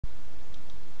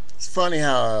It's funny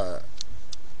how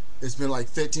it's been like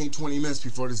 15-20 minutes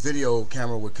before this video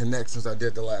camera would connect since I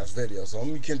did the last video. So let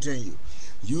me continue.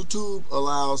 YouTube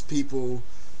allows people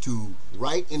to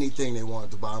write anything they want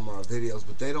at the bottom of our videos,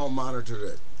 but they don't monitor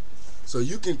that. So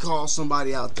you can call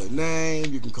somebody out their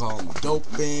name, you can call them a dope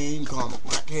fiend, you can call them a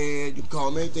crackhead, you can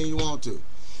call them anything you want to.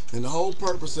 And the whole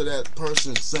purpose of that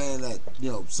person saying that,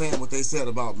 saying what they said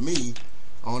about me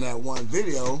on that one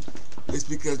video is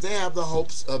because they have the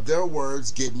hopes of their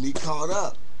words getting me caught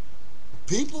up.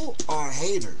 People are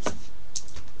haters.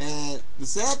 And the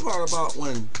sad part about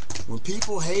when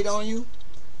people hate on you,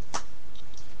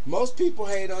 most people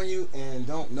hate on you and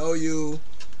don't know you,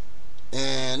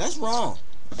 and that's wrong.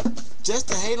 Just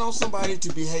to hate on somebody,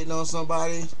 to be hating on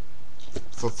somebody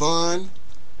for fun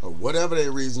or whatever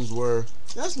their reasons were,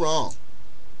 that's wrong.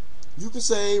 You can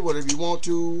say whatever you want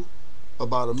to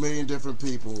about a million different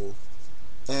people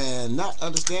and not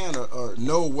understand or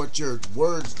know what your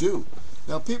words do.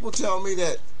 Now people tell me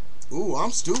that, ooh,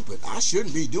 I'm stupid, I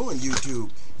shouldn't be doing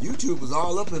YouTube. YouTube is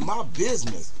all up in my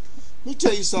business. Let me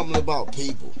tell you something about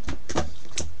people.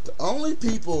 The only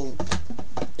people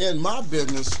in my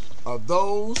business are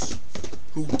those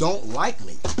who don't like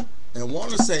me and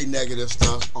want to say negative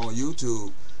stuff on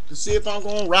YouTube to see if I'm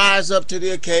going to rise up to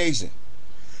the occasion.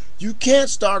 You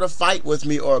can't start a fight with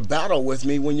me or a battle with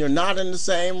me when you're not in the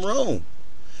same room.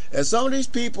 And some of these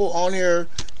people on here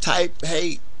type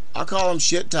hate. I call them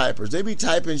shit typers. They be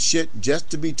typing shit just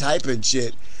to be typing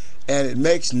shit, and it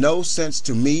makes no sense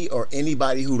to me or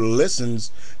anybody who listens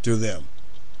to them.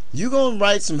 You gonna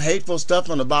write some hateful stuff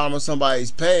on the bottom of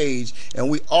somebody's page, and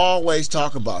we always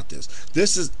talk about this.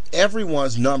 This is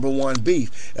everyone's #1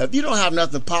 beef. If you don't have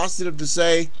nothing positive to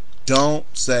say, don't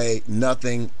say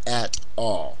nothing at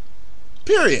all.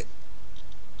 Period.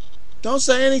 Don't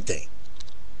say anything.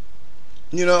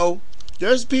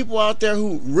 There's people out there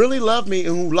who really love me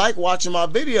and who like watching my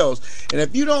videos. And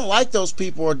if you don't like those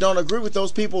people or don't agree with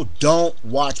those people, don't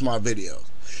watch my videos.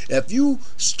 If you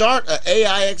start an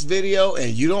AIX video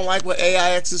and you don't like what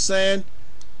AIX is saying,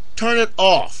 turn it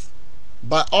off.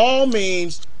 By all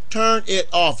means, turn it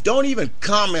off. Don't even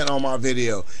comment on my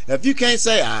video. If you can't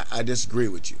say, I disagree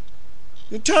with you,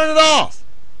 then turn it off.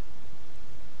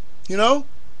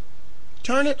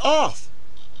 Turn it off.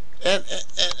 And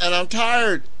I'm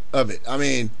tired of it. I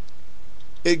mean,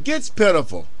 it gets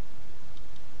pitiful.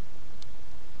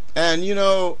 And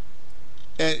look,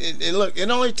 it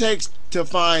only takes to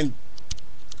find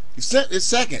it's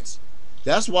seconds.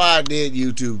 That's why I did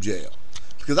YouTube jail,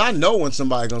 because I know when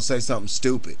somebody's gonna say something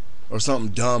stupid or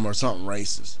something dumb or something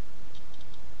racist.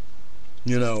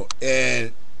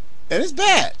 And it's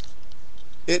bad.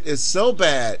 It is so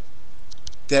bad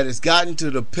that it's gotten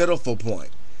to the pitiful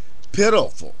point.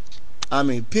 Pitiful. I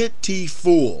mean,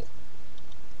 pitiful.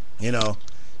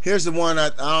 Here's the one. I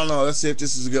don't know. Let's see if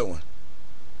this is a good one.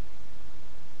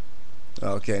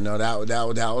 Okay, no, that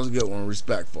was a good one.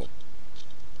 Respectful.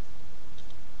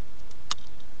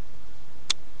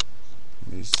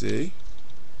 Let me see.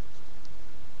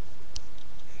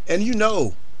 And you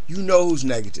know who's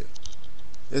negative.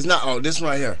 It's not. Oh, this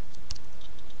one right here.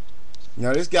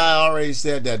 This guy already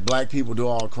said that black people do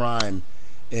all crime.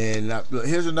 And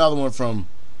here's another one from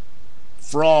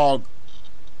Frog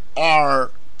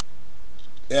RFB.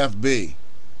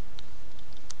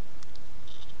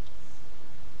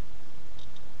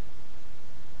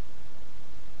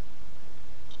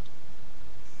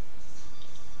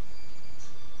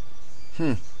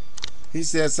 He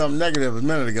said something negative a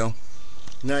minute ago.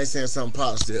 Now he's saying something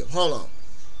positive. Hold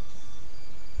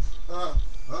on.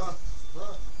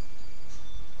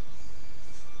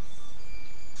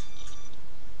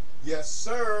 Yes,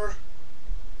 sir.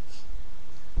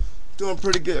 Doing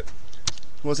pretty good.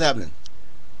 What's happening?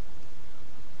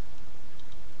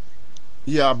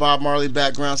 Yeah, Bob Marley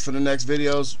backgrounds for the next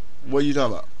videos. What are you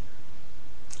talking about?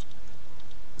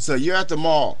 So you're at the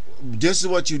mall. This is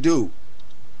what you do.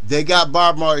 They got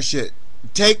Bob Marley shit.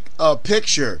 Take a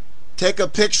picture. Take a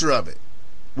picture of it.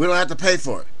 We don't have to pay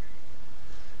for it.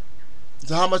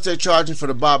 So how much they charging for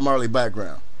the Bob Marley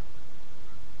background?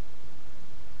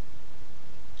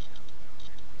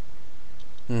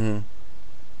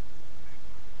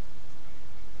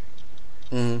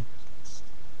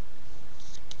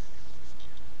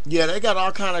 Yeah, they got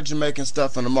all kind of Jamaican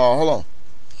stuff in the mall. Hold on.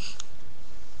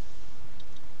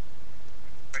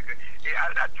 Yeah,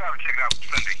 I tried to check it out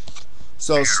Sunday.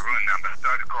 So, I got a run now, but I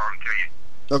started to call and tell you.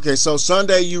 okay, so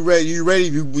Sunday you ready?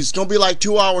 It's gonna be like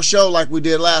 2-hour show like we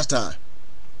did last time.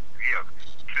 Yeah,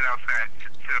 sit up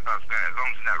outside, as long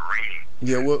as it's not raining.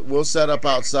 Yeah, we'll set up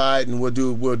outside and we'll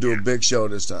do a big show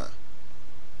this time.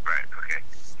 Right, okay.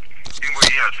 Anyway,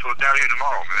 yeah, so down here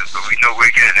tomorrow, man. So we know we're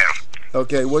getting there.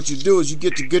 Okay, what you do is you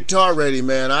get the guitar ready,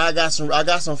 man. I got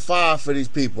some fire for these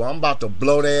people. I'm about to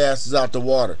blow their asses out the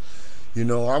water. You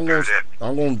know, Heard that.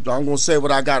 I'm gonna say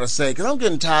what I gotta say, cause I'm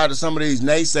getting tired of some of these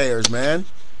naysayers, man.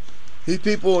 These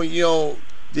people, you know,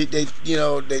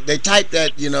 they type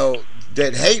that, you know,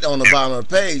 that hate on the bottom of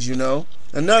the page, you know.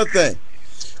 Another thing,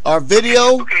 our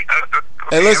video. Okay,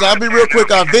 Hey, okay, listen, I'll be real quick.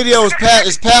 Our video is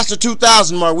past the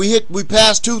 2,000 mark. We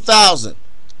passed 2,000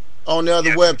 on the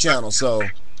other web channel. So you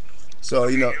know. Okay,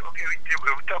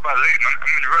 we'll talk about it later. I'm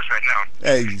in a rush right now.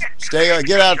 Hey,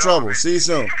 get out of trouble. See you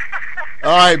soon.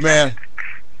 All right, man.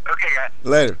 Okay, guys.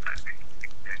 Later.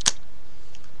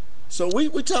 So we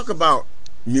talk about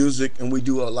music and we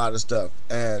do a lot of stuff.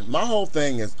 And my whole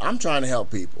thing is I'm trying to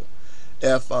help people.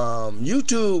 If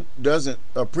YouTube doesn't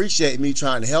appreciate me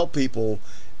trying to help people,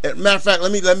 matter of fact,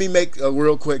 let me make a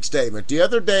real quick statement. The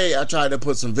other day I tried to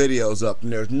put some videos up,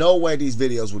 and there's no way these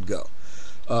videos would go.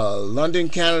 London,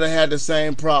 Canada had the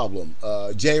same problem.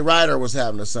 Jay Ryder was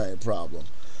having the same problem.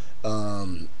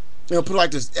 You know, put it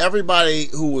like this: everybody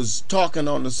who was talking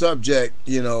on the subject,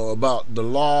 you know, about the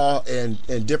law and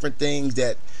different things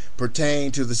that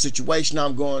pertain to the situation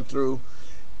I'm going through,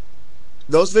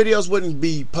 those videos wouldn't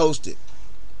be posted.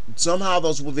 Somehow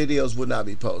those videos would not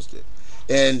be posted.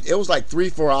 And it was like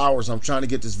 3-4 hours I'm trying to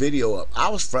get this video up. I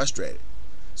was frustrated.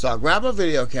 So I grabbed a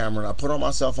video camera and I put on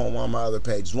myself on one of my other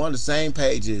pages, one of the same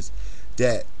pages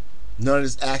that none of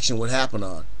this action would happen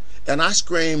on. And I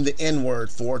screamed the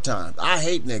N-word 4 times. I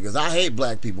hate niggas. I hate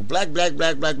black people. Black.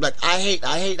 I hate.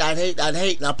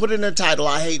 And I put it in the title,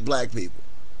 I hate black people.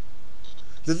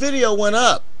 The video went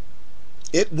up.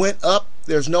 It went up.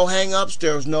 There's no hang-ups.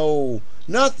 There's no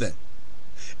nothing.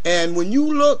 And when you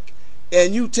look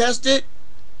and you test it,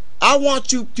 I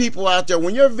want you people out there,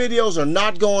 when your videos are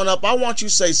not going up, I want you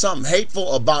to say something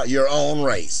hateful about your own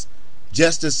race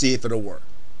just to see if it'll work.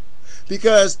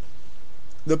 Because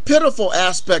the pitiful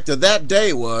aspect of that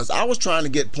day was I was trying to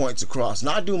get points across, and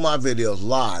I do my videos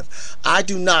live. I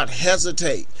do not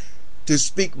hesitate to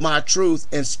speak my truth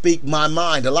and speak my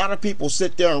mind. A lot of people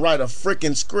sit there and write a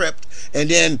freaking script, and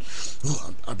then,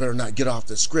 I better not get off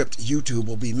the script. YouTube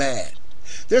will be mad.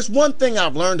 There's one thing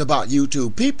I've learned about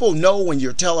YouTube. People know when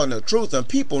you're telling the truth, and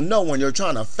people know when you're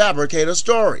trying to fabricate a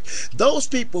story. Those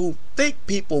people who think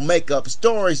people make up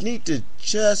stories need to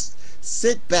just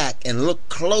sit back and look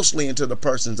closely into the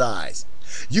person's eyes.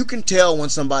 You can tell when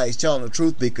somebody's telling the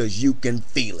truth because you can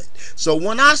feel it. So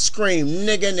when I scream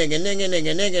nigga,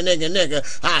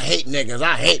 I hate niggas,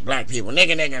 I hate black people,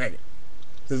 nigga,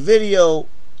 the video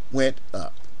went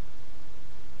up.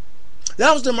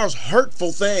 That was the most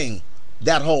hurtful thing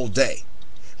that whole day.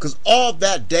 Because all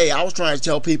that day I was trying to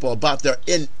tell people about their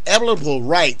inevitable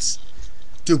rights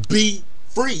to be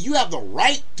free. You have the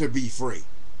right to be free.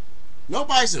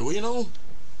 Nobody said, well, you know,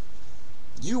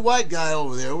 you white guy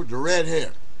over there with the red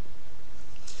hair,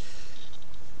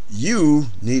 you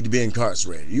need to be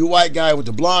incarcerated. You white guy with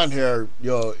the blonde hair,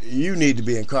 you need to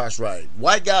be incarcerated.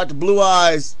 White guy with the blue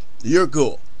eyes, you're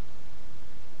cool.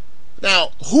 Now,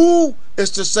 who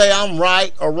is to say I'm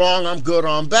right or wrong, I'm good or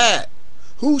I'm bad?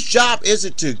 Whose job is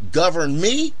it to govern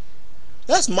me?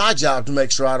 That's my job, to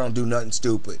make sure I don't do nothing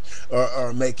stupid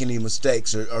or make any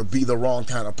mistakes or be the wrong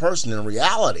kind of person in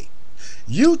reality.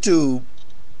 YouTube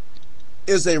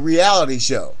is a reality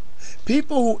show.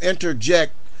 People who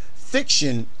interject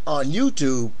fiction on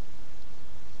YouTube,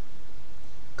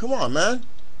 come on, man.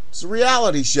 It's a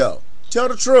reality show. Tell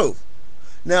the truth.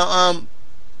 Now,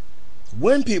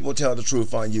 when people tell the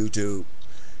truth on YouTube,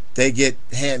 they get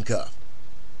handcuffed.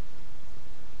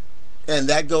 And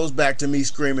that goes back to me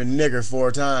screaming nigger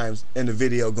 4 times in the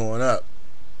video going up.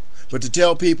 But to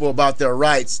tell people about their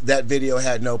rights, that video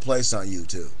had no place on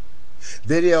YouTube.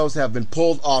 Videos have been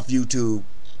pulled off YouTube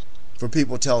for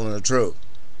people telling the truth.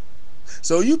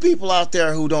 So you people out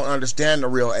there who don't understand the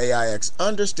real AIX,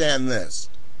 understand this.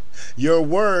 Your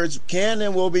words can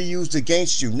and will be used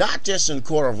against you, not just in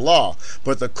court of law,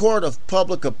 but the court of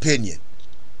public opinion.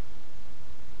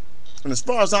 And as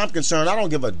far as I'm concerned, I don't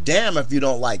give a damn if you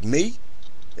don't like me,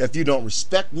 if you don't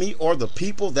respect me or the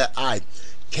people that I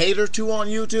cater to on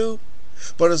YouTube.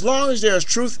 But as long as there's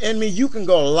truth in me, you can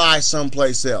go lie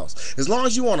someplace else. As long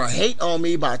as you want to hate on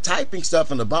me by typing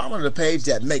stuff in the bottom of the page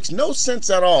that makes no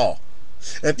sense at all.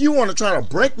 If you want to try to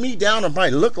break me down and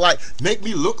make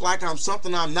me look like I'm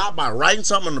something I'm not by writing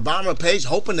something on the bottom of the page,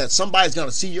 hoping that somebody's going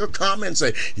to see your comment and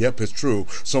say, yep, it's true.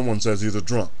 Someone says he's a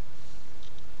drunk.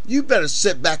 You better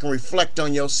sit back and reflect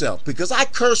on yourself, because I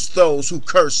curse those who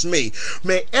curse me.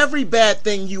 May every bad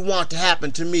thing you want to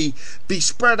happen to me be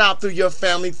spread out through your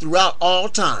family throughout all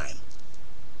time.